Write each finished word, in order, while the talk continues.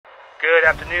Good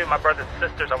afternoon, my brothers and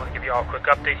sisters. I want to give you all a quick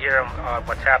update here on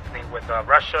what's happening with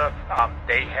Russia.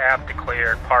 They have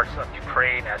declared parts of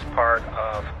Ukraine as part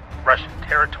of Russian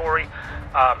territory.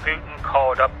 Putin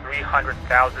called up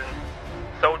 300,000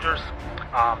 soldiers,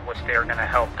 which they're going to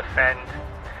help defend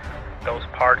those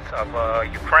parts of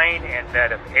Ukraine, and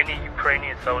that if any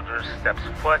Ukrainian soldiers steps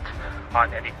foot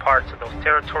on any parts of those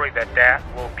territory, that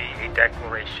will be a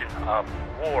declaration of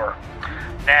war.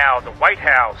 Now, the White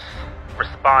House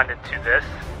responded to this,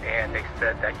 and they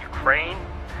said that Ukraine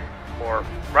or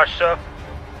Russia,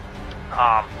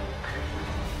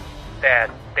 that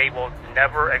they will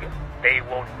never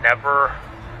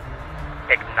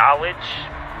acknowledge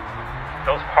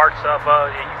those parts of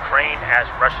Ukraine as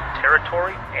Russian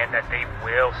territory, and that they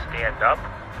will stand up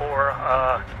for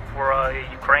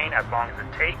Ukraine as long as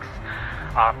it takes.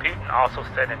 Putin also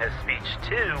said in his speech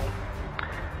too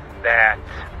that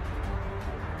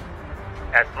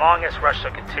as long as Russia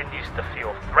continues to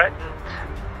feel threatened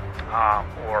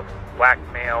or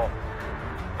blackmailed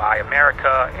by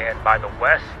America and by the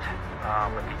West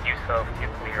with the use of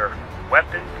nuclear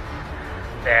weapons,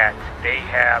 that they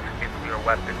have nuclear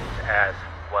weapons as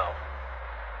well,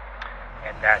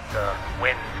 and that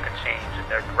winds can change in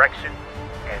their direction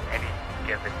at any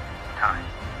given time.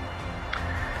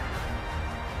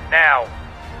 Now,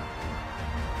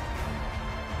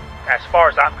 as far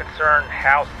as I'm concerned,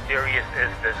 how serious is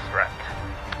this threat?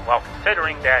 Well,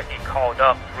 considering that he called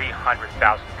up 300,000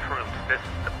 troops, this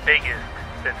is the biggest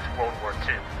since World War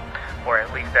II, or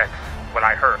at least that's what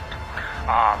I heard.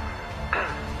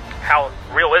 How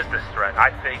real is this threat?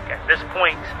 I think at this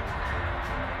point,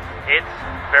 it's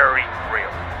very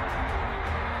real.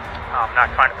 I'm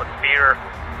not trying to put fear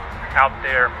out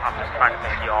there. I'm just trying to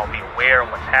make you all be aware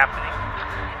of what's happening.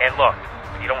 And look,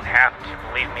 you don't have to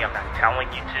believe me. I'm not telling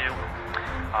you to.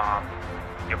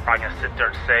 You're probably going to sit there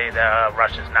and say that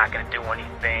Russia's not going to do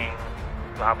anything,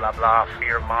 blah, blah, blah,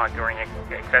 fear-mongering,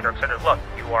 etc., etc. Look,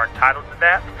 you are entitled to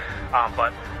that,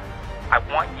 but I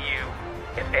want you,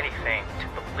 if anything, to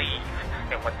believe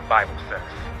in what the Bible says.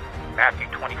 Matthew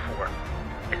 24,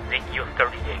 Ezekiel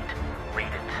 38, read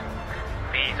it.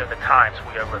 These are the times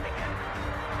we are living in.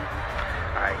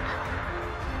 Alright,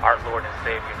 our Lord and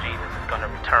Savior Jesus is going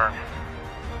to return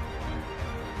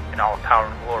in all power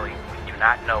and glory. We do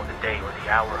not know the day or the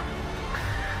hour.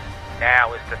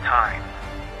 Now is the time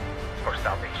for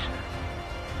salvation.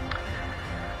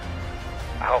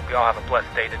 I hope you all have a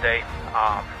blessed day today.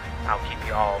 I'll keep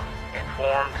you all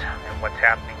informed and what's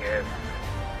happening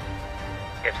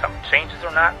if something changes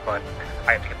or not, but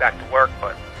I have to get back to work.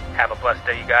 But have a blessed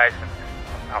day, you guys, and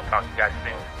I'll talk to you guys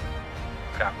soon.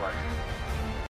 God bless.